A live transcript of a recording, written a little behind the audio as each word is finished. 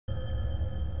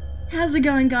How's it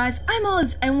going, guys? I'm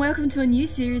Oz and welcome to a new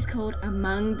series called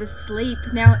Among the Sleep.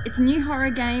 Now, it's a new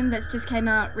horror game that's just came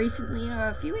out recently,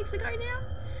 a few weeks ago now.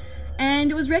 And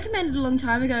it was recommended a long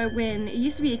time ago when it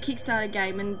used to be a Kickstarter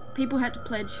game and people had to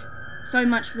pledge so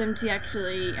much for them to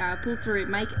actually pull through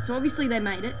and make it. So obviously they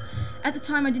made it. At the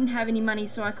time I didn't have any money,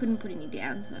 so I couldn't put any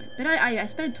down. But I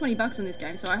spent 20 bucks on this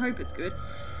game, so I hope it's good.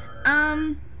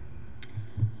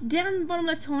 Down in the bottom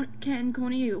left hand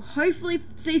corner, you'll hopefully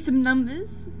see some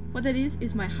numbers. What that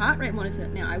is my heart rate monitor.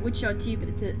 Now I would show it to you, but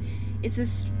it's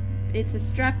a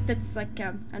strap that's like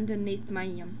underneath my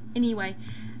anyway.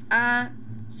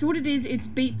 So what it is, it's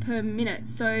beats per minute.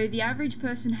 So the average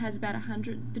person has about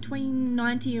 100, between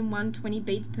 90 and 120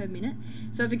 beats per minute.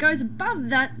 So if it goes above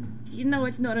that, you know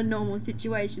it's not a normal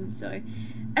situation. So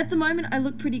at the moment I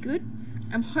look pretty good.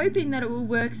 I'm hoping that it will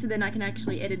work so then I can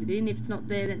actually edit it in. If it's not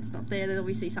there, then it's not there. Then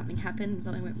obviously something happened,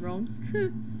 something went wrong.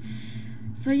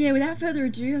 So yeah, without further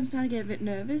ado, I'm starting to get a bit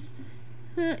nervous.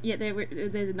 Yeah,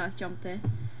 there's a nice jump there.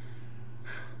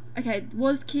 Okay,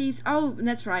 was keys. Oh,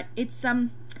 that's right. It's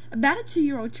about a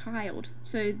 2-year-old child.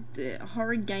 So the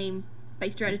horror game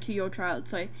based around a 2-year-old child.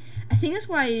 So I think that's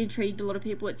why it intrigued a lot of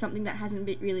people. It's something that hasn't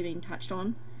really been touched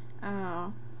on.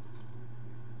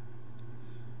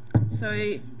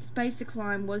 So space to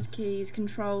climb, was keys,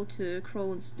 control to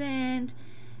crawl and stand,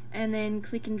 and then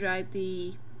click and drag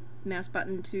the mouse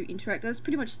button to interact. That's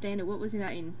pretty much standard. What was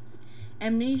that in?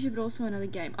 Amnesia, but also another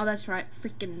game. Oh, that's right.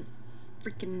 Freaking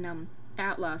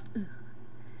Outlast. Ugh.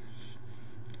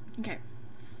 Okay.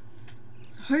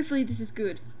 So hopefully this is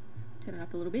good. Turn it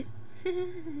up a little bit.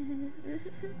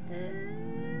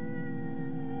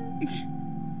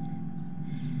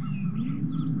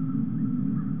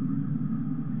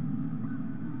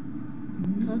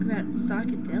 Talk about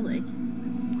psychedelic.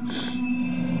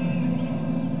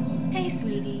 Hey,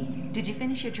 sweetie. Did you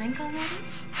finish your drink already?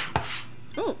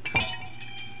 Oh.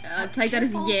 Take that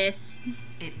as a yes.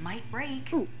 It might break.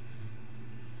 Oh.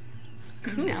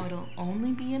 Cool. Now it'll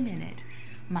only be a minute.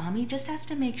 Mommy just has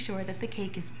to make sure that the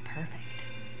cake is perfect.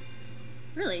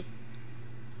 Really?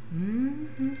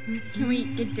 Can we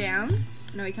get down?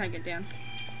 No, we can't get down.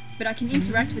 But I can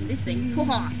interact with this thing.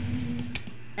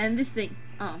 And this thing.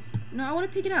 Oh. No, I want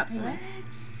to pick it up. Hang on.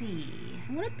 Let's see.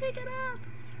 I want to pick it up.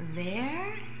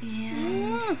 There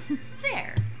and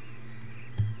there.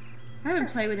 I haven't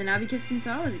played with an abacus since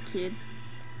I was a kid.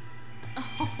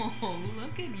 Oh,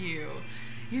 look at you.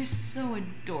 You're so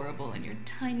adorable in your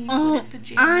tiny little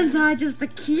pajamas. Aren't I just the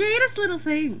cutest little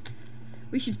thing?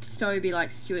 We should so be like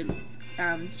Stewie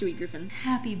Griffin.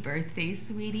 Happy birthday,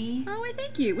 sweetie. Oh, wait,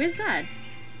 thank you. Where's Dad?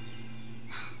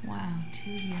 Wow, 2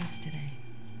 years today.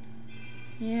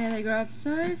 Yeah, they grow up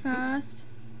so fast.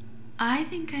 I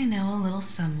think I know a little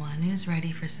someone who's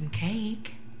ready for some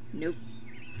cake. Nope.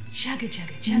 Chugga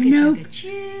chugga chugga chugga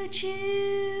choo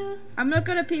choo. I'm not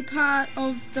gonna be part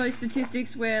of those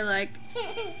statistics where like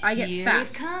I get fat. Here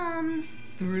it comes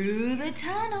through the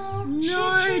tunnel.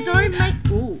 No, choo -choo. don't make.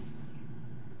 Ooh.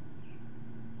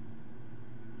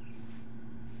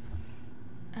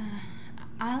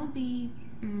 I'll be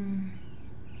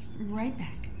right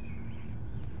back.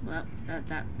 Well,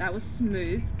 that was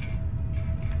smooth.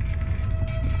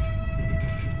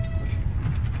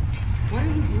 What are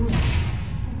you doing?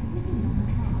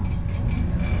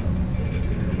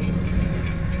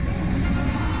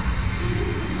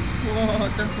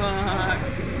 What the fuck?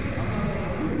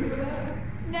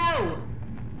 No!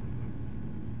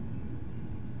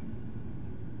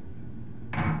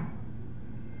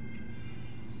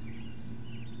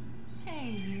 Hey,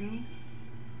 you.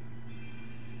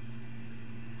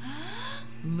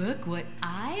 Look what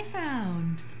I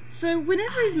found. So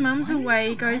whenever his mum's away,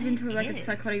 he goes into like a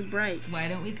psychotic break. Why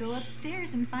don't we go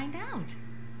upstairs and find out?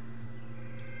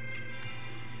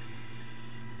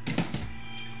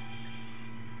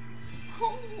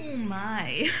 Oh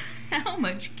my, how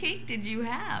much cake did you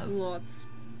have? Lots.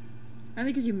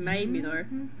 Only because you made me though.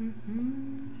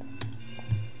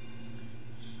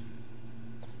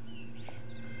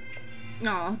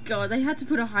 Oh god, they had to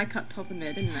put a high cut top in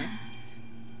there, didn't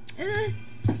they?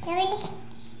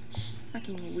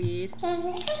 Fucking weird.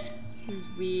 This is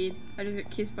weird. I just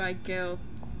got kissed by a girl.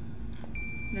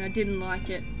 And I didn't like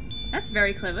it. That's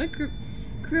very clever.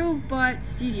 Krill Bite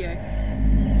Studio.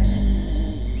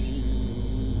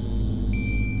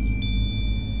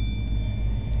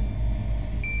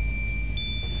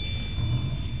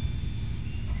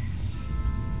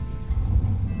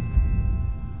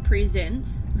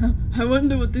 Presents. I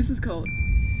wonder what this is called.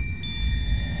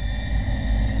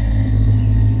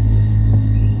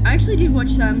 I actually did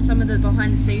watch some of the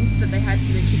behind the scenes that they had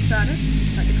for the Kickstarter,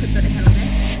 like the clip that they had on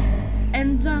there.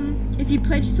 And If you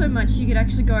pledge so much, you could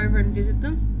actually go over and visit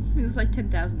them. It was like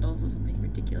 $10,000 or something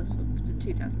ridiculous. Or was it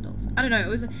 $2,000? I don't know. It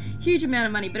was a huge amount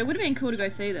of money, but it would have been cool to go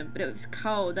see them. But it was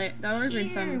cold. They were over in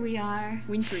some we are.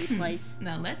 wintry place.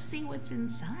 Now let's see what's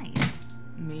inside.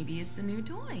 Maybe it's a new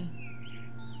toy.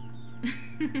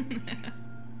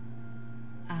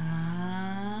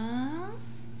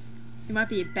 It might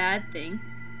be a bad thing.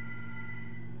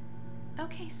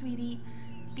 Okay, sweetie.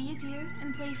 Be a dear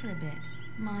and play for a bit.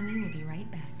 Mommy will be right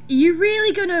back. Are you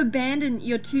really going to abandon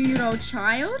your 2-year-old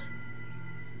child?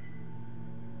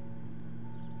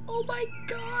 Oh my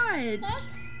god! What?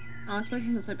 Oh, I suppose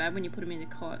it's not so bad when you put them in a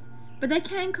cot. But they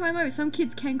can climb over. Some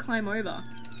kids can climb over.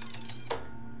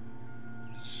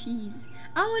 Jeez.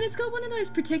 Oh, and it's got one of those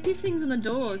protective things on the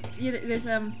doors. Yeah, there's,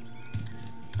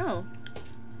 Oh.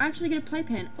 I actually get a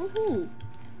playpen. Ooh.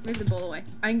 Move the ball away.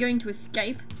 I'm going to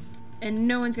escape, and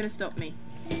no one's going to stop me.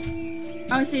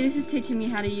 Oh, see, this is teaching me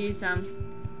how to use,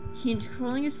 hint.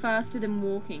 Crawling is faster than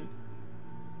walking.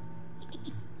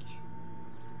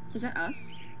 Was that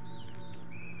us?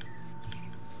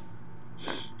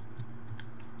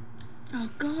 Oh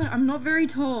god, I'm not very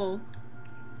tall.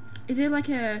 Is there like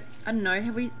a... I don't know,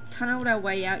 have we tunneled our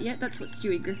way out yet? That's what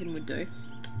Stewie Griffin would do.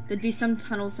 There'd be some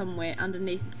tunnel somewhere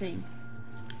underneath the thing.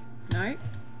 No?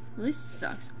 Well, this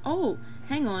sucks. Oh,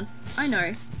 hang on. I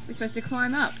know. We're supposed to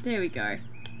climb up. There we go.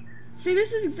 See,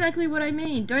 this is exactly what I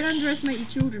mean. Don't underestimate your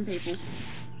children, people.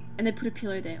 And they put a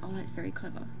pillow there. Oh, that's very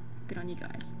clever. Good on you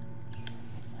guys.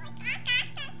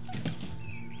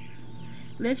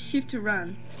 Left shift to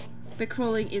run. But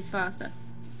crawling is faster.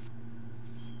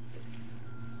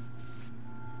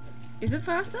 Is it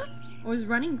faster? Or is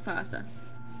running faster?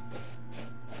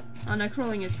 Oh no,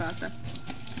 crawling is faster.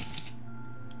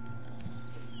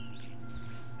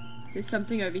 There's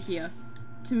something over here.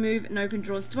 To move and open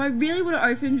drawers. Do I really want to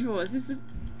open drawers? This is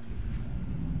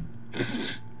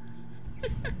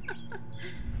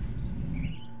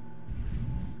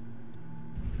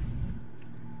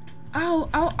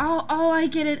Oh, I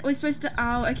get it. We're supposed to...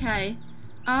 Oh, okay.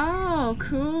 Oh,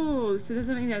 cool. So there's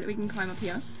something that we can climb up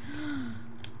here.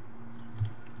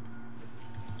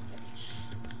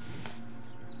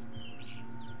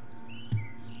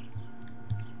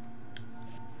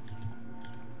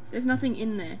 There's nothing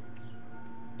in there.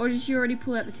 Or did she already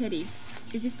pull out the teddy?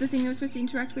 Is this the thing that we're supposed to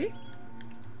interact with?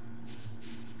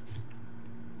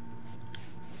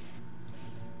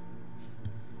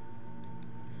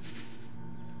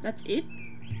 That's it?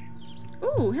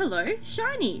 Oh, hello.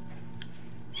 Shiny!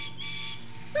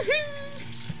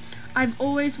 I've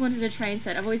always wanted a train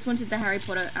set. I've always wanted the Harry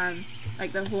Potter,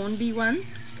 like the Hornby one.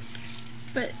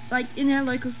 But, like, in our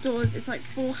local stores, it's like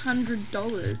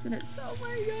 $400. And it's, oh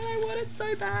my god, I want it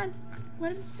so bad. Why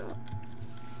did it stop?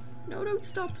 No, don't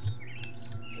stop.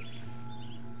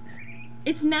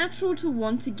 It's natural to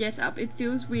want to get up. It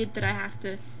feels weird that I have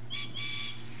to,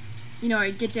 you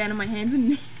know, get down on my hands and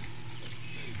knees.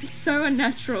 It's so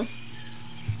unnatural.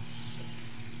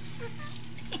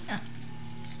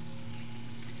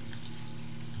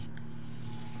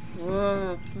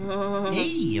 Whoa, whoa. Hey,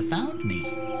 you found me.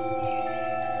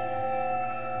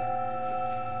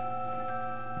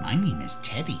 My name is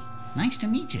Teddy. Nice to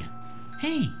meet you.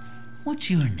 Hey, what's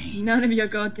your name? None of your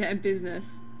goddamn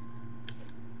business.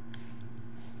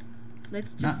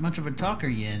 Let's just... Not much of a talker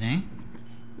yet, eh? I'm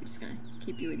just gonna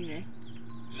keep you in there.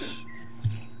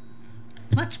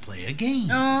 Let's play a game.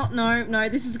 Oh, no, no,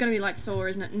 this is gonna be like Saw,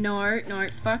 isn't it? No, no,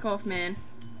 fuck off, man.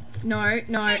 No,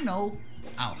 no. I know.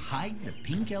 I'll hide the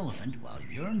pink elephant while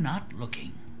you're not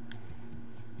looking.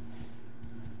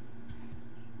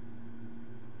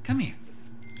 Come here.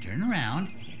 Turn around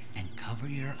and cover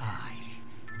your eyes.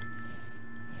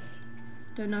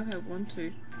 Don't know if I want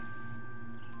to.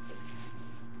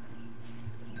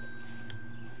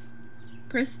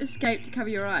 Press escape to cover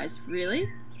your eyes. Really?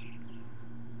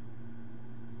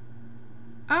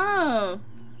 Oh!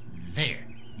 There.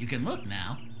 You can look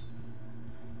now.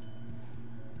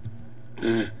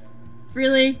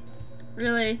 Really?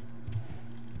 Really?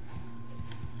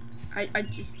 I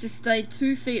just stay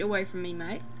 2 feet away from me,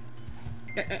 mate.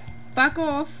 Fuck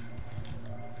off!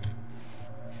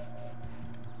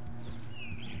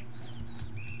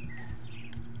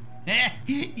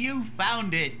 You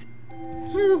found it!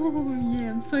 Oh,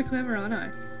 yeah, I'm so clever, aren't I?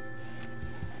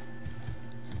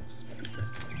 Just put the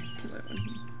pillow on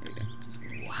here. There we go. Just...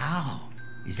 Wow.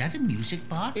 Is that a music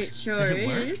box? It sure Does it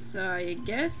work? is, I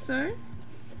guess so.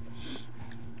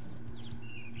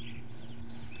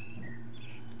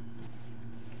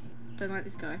 Don't like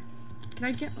this guy. Can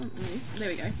I get on this? There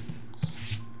we go.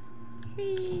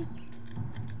 Whee!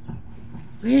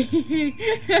 Whee!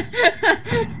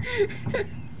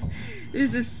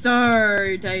 This is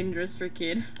so dangerous for a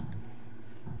kid.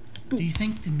 Do you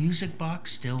think the music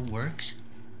box still works?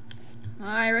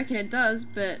 I reckon it does,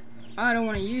 but I don't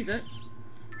want to use it.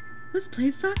 Let's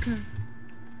play soccer.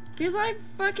 He's like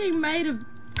fucking made of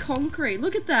concrete.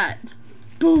 Look at that.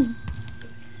 Boom.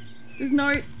 There's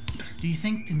no... Do you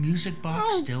think the music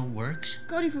box still works?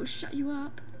 God, if it'll shut you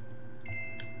up.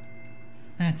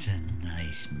 That's a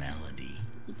nice melody.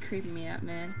 You're creeping me out,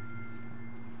 man.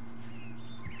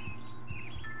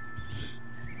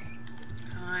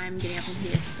 I'm getting up in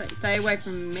here. Stay away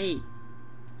from me.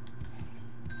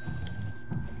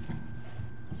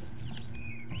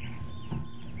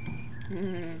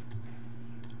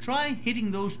 Try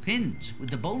hitting those pins with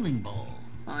the bowling ball.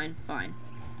 Fine, fine.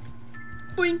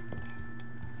 Boing.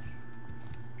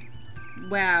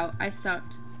 Wow, I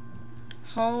sucked.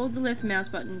 Hold the left mouse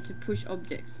button to push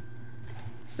objects.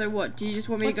 So what? Do you just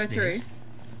want me to go through?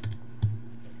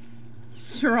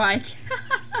 Strike.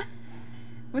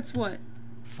 What's what?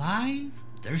 5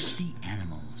 thirsty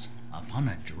animals upon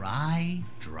a dry,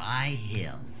 dry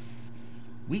hill.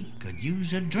 We could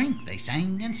use a drink, they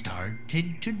sang and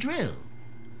started to drill.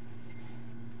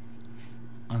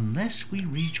 Unless we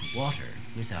reach water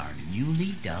with our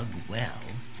newly dug well,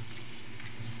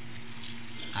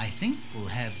 I think we'll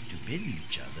have to bid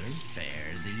each other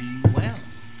fare thee well.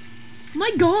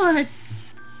 My God!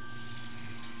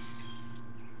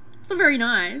 It's not very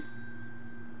nice.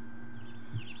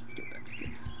 Still works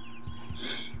good.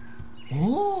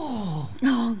 Oh!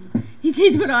 Oh, he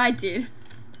did what I did.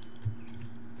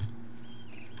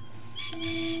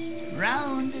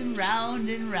 Round and round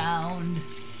and round.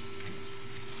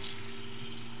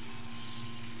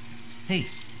 Hey,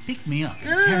 pick me up and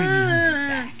carry me on your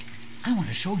back. I want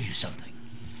to show you something.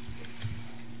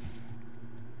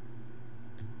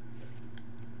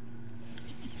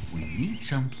 We need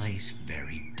someplace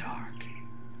very dark.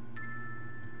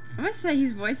 I must say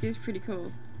his voice is pretty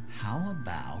cool. How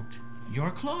about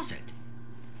your closet?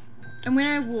 And when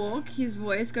I walk, his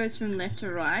voice goes from left to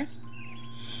right.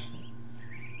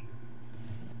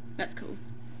 That's cool.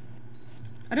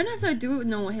 I don't know if they'll do it with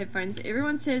normal headphones.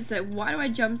 Everyone says that, why do I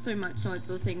jump so much and all that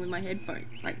sort of thing with my headphone?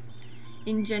 Like,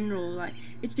 in general, like,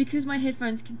 it's because my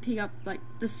headphones can pick up, like,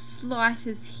 the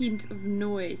slightest hint of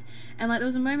noise. And, like, there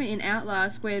was a moment in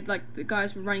Outlast where, like, the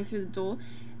guys were running through the door,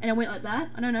 and I went like that.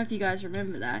 I don't know if you guys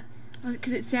remember that.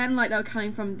 Because it sounded like they were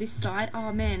coming from this side.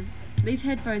 Oh, man. These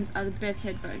headphones are the best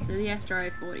headphones. They're the Astro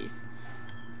 40s.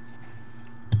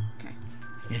 Okay.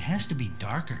 It has to be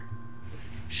darker.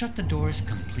 Shut the doors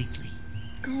completely.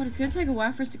 God, it's going to take a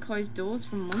while for us to close doors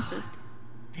from monsters.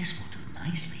 This will do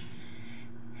nicely.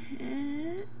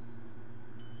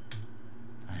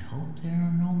 I hope there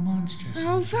are no monsters.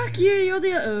 Oh, fuck you. You're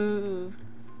the... Oh.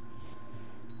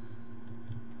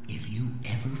 If you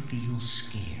ever feel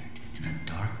scared in a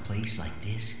dark place like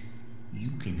this,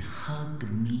 you can hug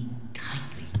me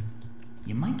tightly.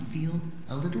 You might feel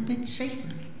a little bit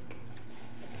safer.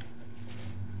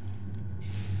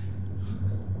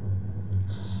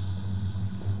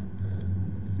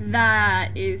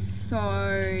 That is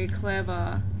so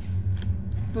clever.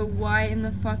 But why in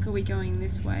the fuck are we going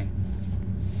this way?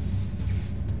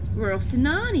 We're off to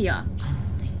Narnia. I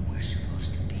don't think we're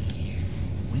supposed to be here.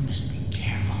 We must be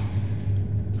careful.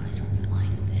 I don't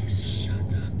like this.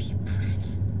 Shut up, you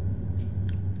prat.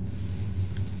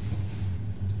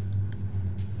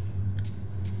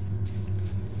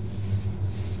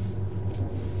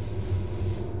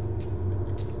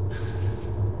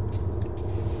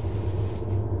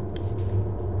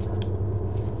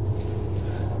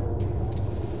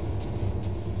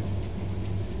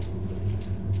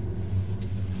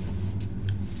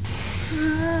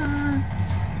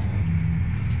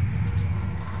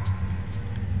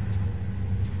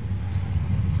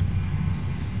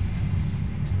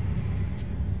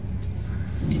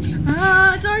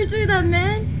 Don't do that,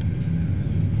 man.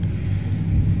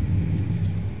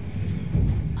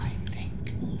 I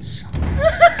think so.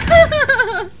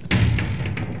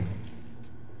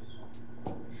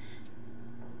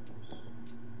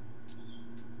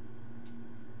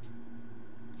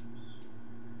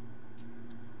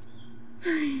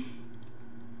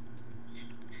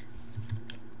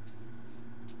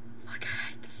 Fuck, I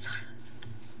hate the silence.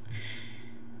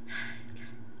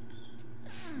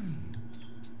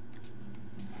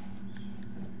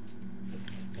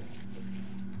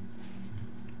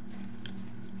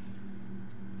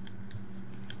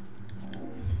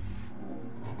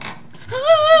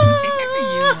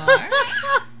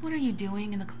 What are you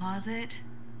doing in the closet?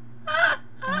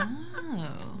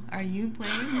 Oh, are you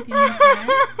playing with your new friend?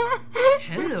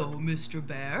 Hello, Mr.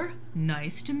 Bear.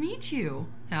 Nice to meet you.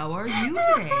 How are you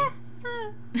today?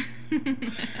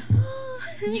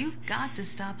 You've got to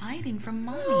stop hiding from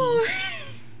Mommy.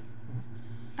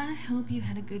 I hope you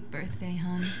had a good birthday,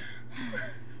 hon.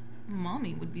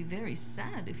 Mommy would be very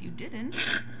sad if you didn't.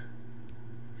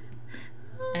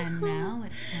 And now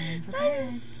it's time for That bed.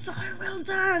 is so well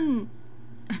done.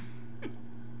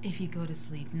 If you go to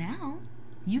sleep now,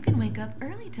 you can wake up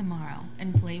early tomorrow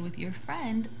and play with your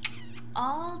friend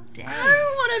all day. I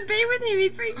don't want to be with him. He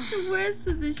brings the worst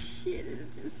of the shit. It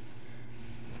just...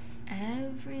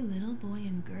 Every little boy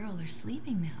and girl are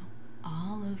sleeping now,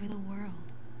 all over the world.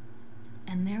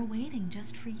 And they're waiting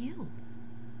just for you.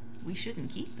 We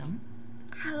shouldn't keep them.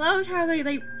 I love how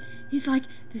they he's like,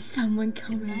 there's someone Good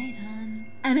coming. night, hon.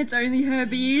 And it's only her,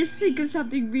 but you just think of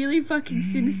something really fucking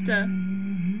sinister.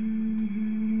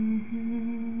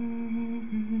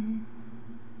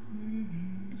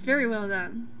 It's very well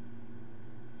done.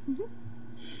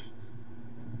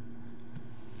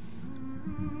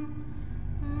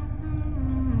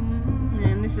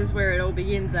 And this is where it all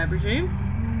begins, I presume.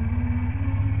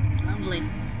 Lovely.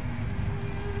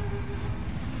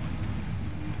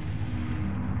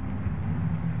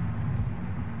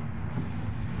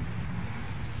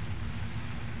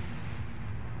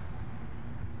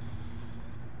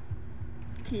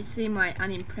 Can you see my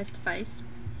unimpressed face?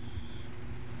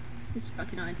 Whose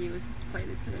fucking idea was this to play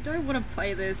this? I don't want to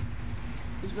play this.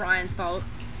 It was Ryan's fault.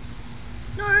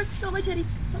 No, not my teddy.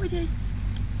 Not my teddy.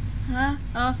 Huh?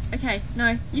 Oh, okay.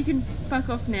 No, you can fuck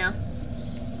off now.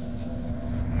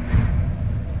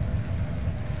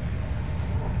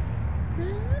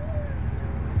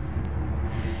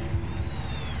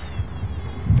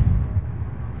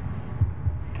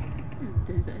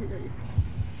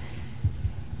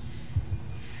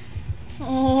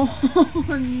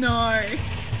 Oh no.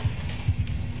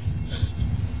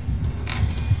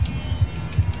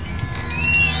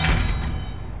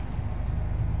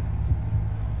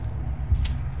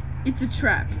 It's a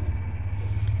trap.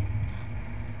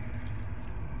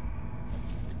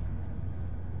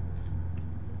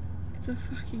 It's a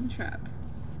fucking trap.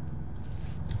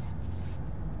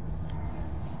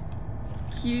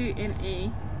 Q and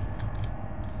E.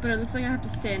 But it looks like I have to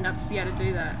stand up to be able to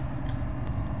do that.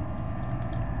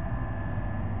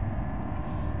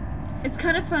 It's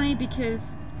kind of funny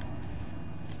because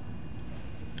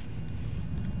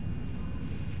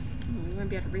we won't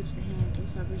be able to reach the handle,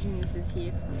 so I presume this is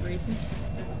here for a reason.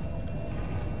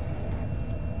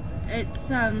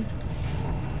 It's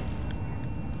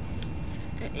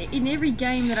in every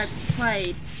game that I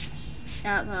played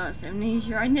Outlast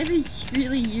Amnesia, I never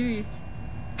really used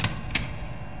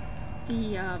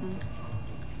the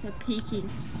peeking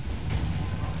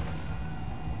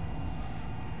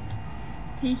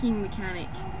mechanic.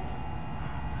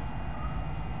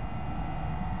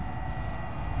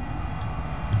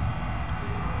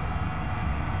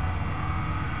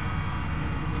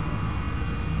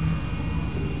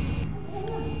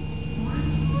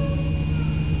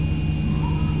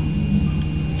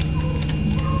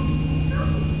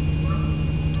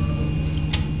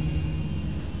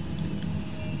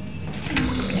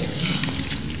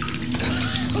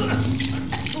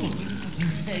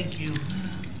 Thank you.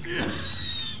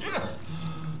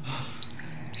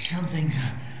 Something's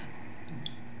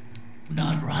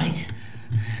not right.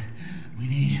 We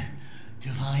need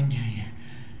to find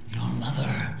your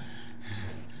mother.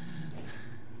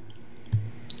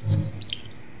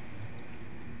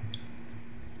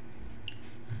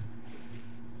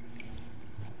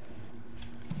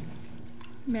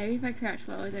 Maybe if I crouch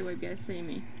lower, they won't be able to see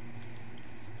me.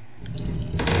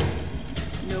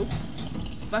 Nope.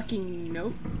 Fucking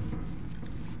nope.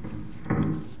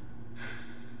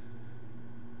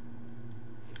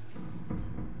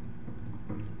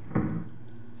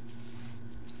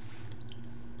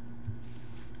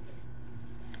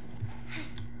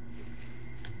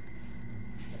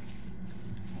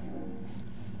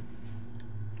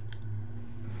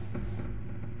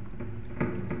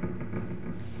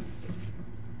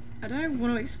 I don't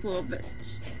want to explore, but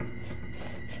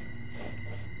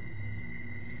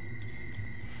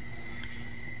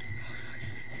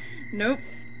nope.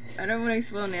 I don't want to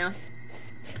explore now.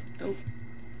 Nope.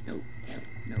 Nope. Nope.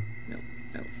 Nope. Nope.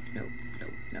 Nope. Nope.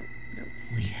 Nope. Nope. Nope.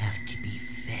 We have to be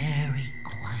very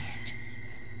quiet.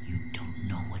 You don't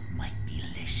know what might be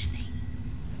listening.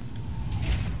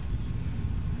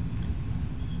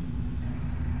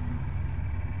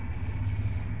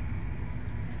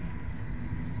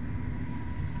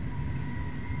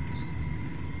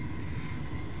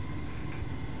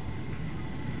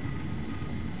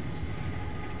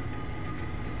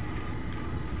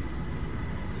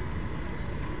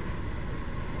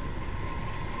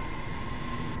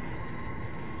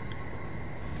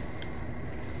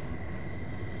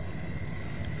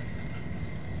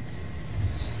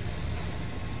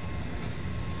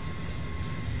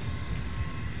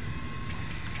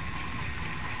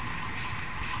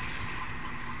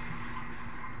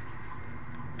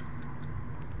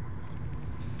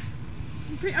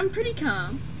 I'm pretty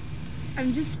calm.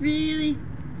 I'm just really...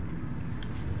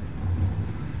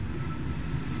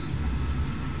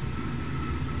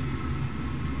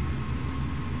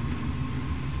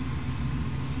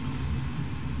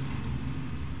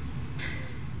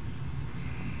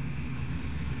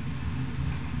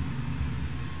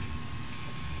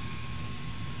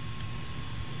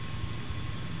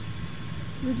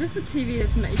 Is it just the TV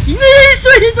that's making this?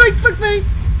 Sweetie, like, fuck me!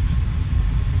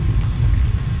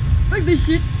 Fuck this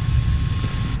shit.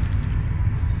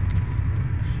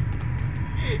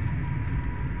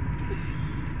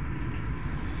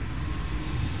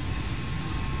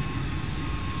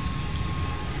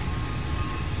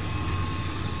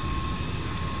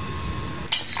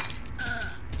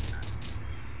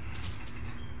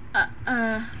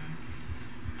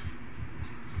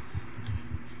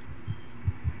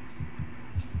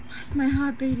 Why's my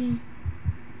heart beating?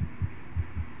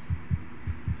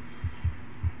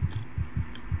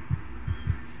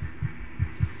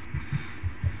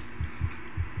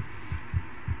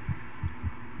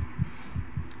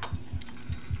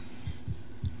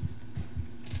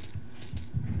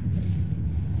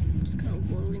 I'm just gonna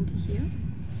waddle into here.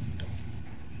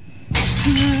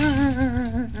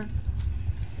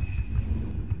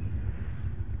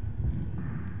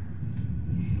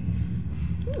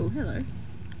 Oh, hello.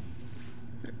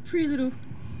 A pretty little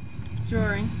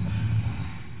drawing.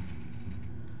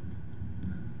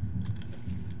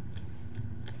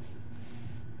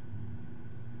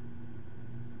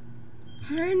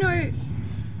 I don't know.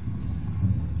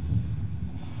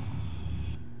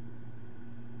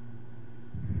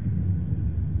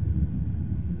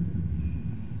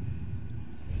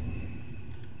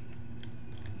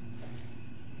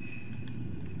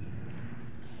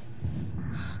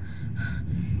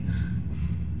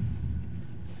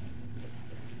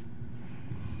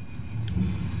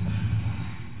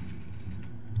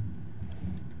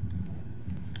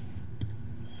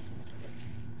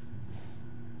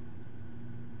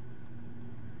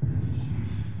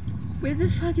 Where the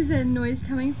fuck is that noise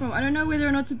coming from? I don't know whether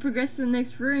or not to progress to the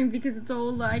next room because it's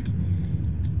all like...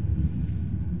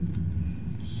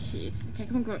 Shit. Okay,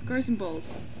 come on, grow some balls.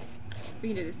 We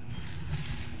can do this.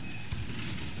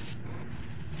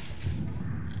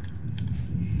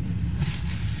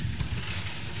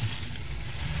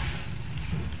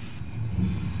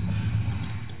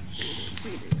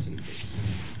 We can do this, we can do this.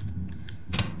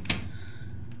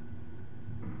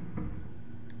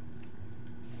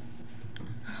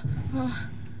 Oh.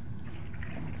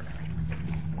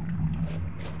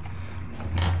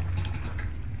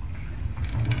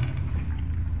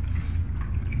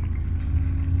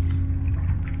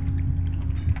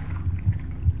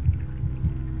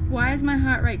 Why is my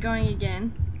heart rate going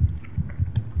again?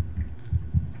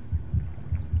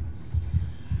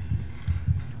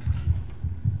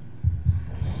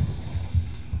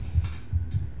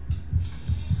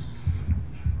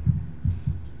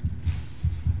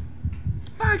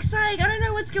 Fuck's sake, I don't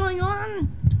know what's going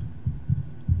on.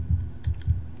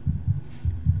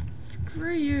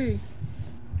 Screw you.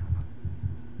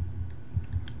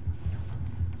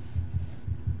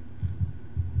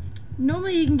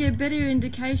 Normally you can get better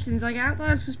indications, like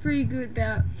Outlast was pretty good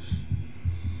about,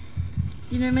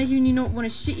 you know, making you not want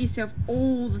to shit yourself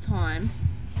all the time.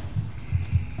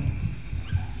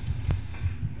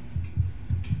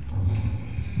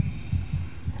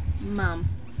 Mum.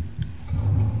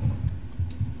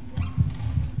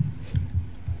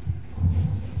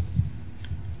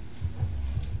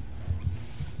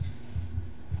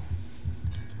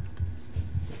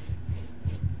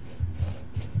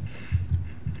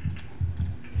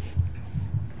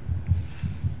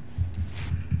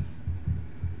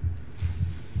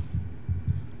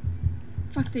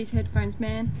 Fuck these headphones,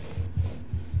 man.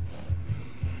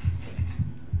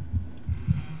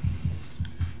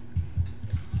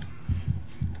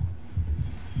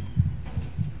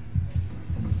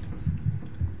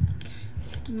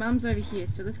 Okay. Mum's over here,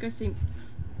 so let's go see.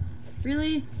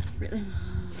 Really? Really?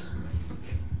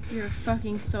 You're a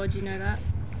fucking sod, you know that?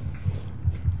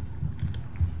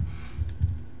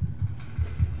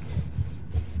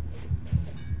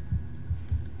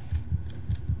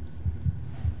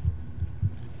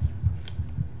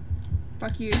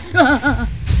 Fuck you.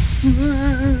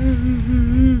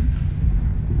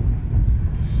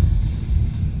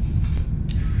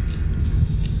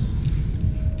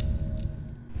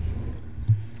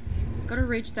 Gotta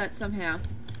reach that somehow.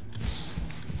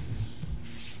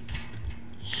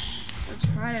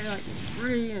 I'll try it like this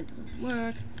really and it doesn't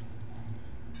work.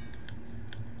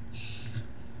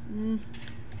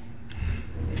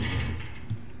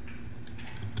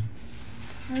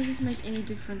 How does this make any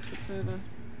difference whatsoever?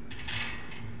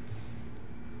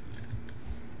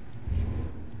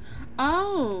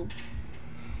 Oh.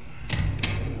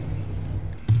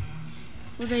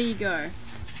 Well, there you go.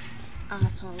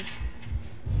 Assholes.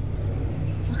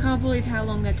 I can't believe how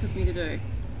long that took me to do.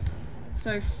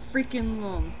 So freaking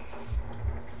long.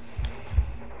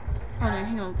 Oh no,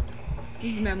 hang on.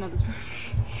 This is my mother's room.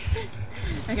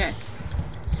 Okay.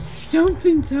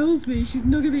 Something tells me she's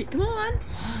not gonna be. Come on!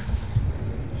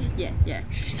 Yeah, yeah.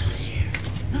 She's not here.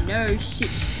 No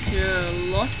shit,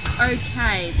 Sherlock.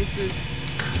 Okay, this is.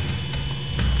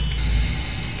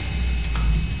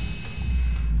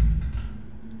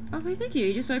 Oh, wait, thank you.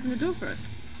 You just opened the door for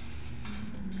us.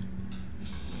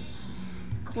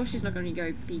 Of course, she's not going to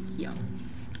go be here.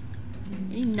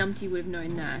 Any numpty would have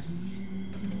known that.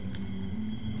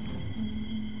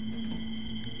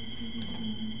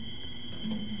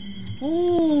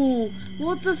 Oh,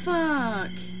 what the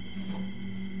fuck?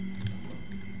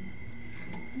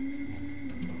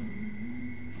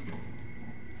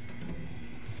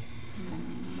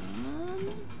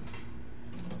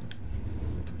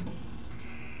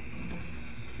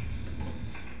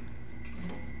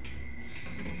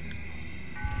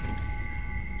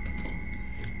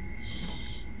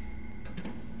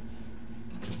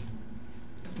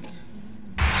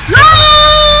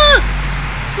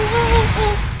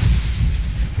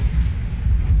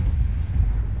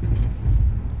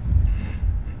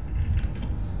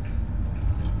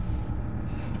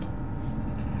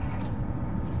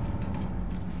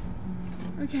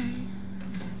 Okay.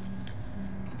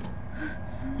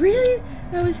 Really?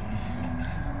 That was...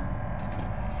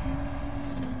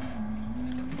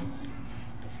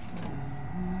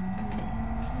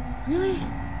 Really?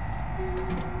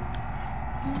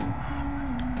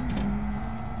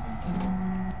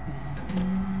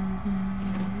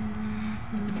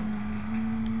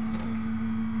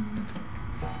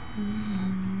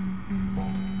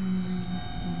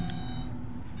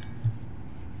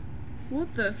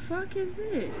 What the fuck is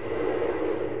this?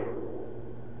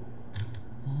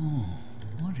 Oh,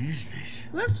 what is this?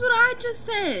 That's what I just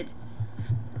said.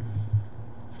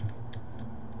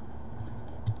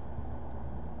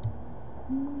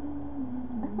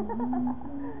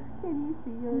 Can you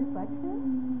see your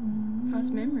reflection?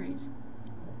 Past memories.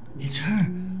 It's her,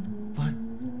 but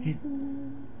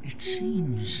it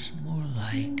seems more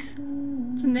like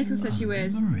It's a necklace that she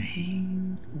wears. memory.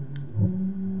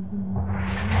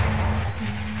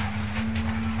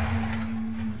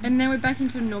 And now we're back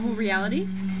into normal reality?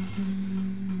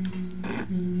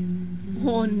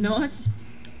 Or not?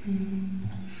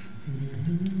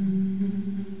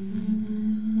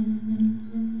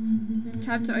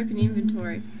 Tab to open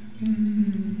inventory.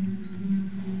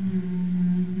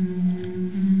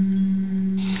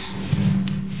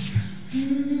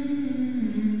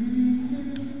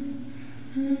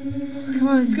 Come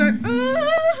on, let's go.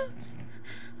 Ah!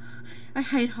 I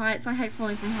hate heights. I hate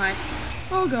falling from heights.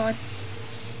 Oh god.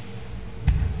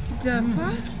 The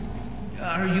fuck?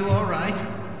 Are you alright?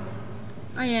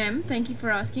 I am. Thank you for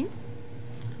asking.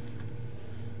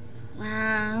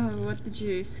 Wow, what the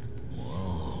juice.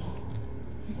 Whoa.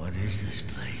 What is this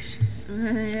place?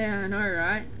 Yeah, I know,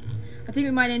 right? I think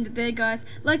we might end it there, guys.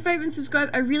 Like, favorite, and subscribe.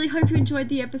 I really hope you enjoyed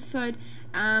the episode.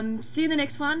 See you in the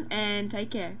next one, and take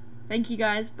care. Thank you,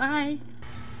 guys. Bye.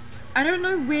 I don't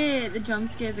know where the jump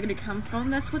scares are going to come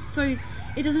from. That's what's so...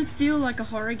 It doesn't feel like a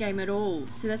horror game at all.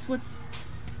 So that's what's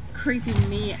creeping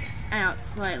me out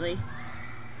slightly.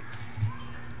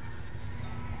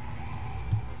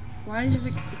 Why does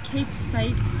it keep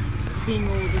saving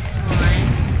all the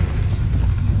time?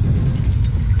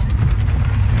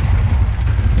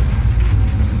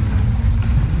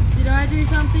 Did I do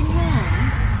something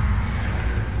wrong?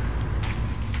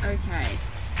 Okay.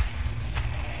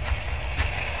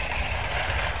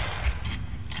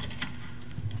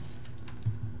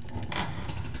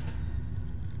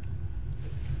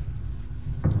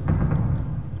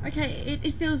 Okay,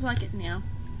 it feels like it now.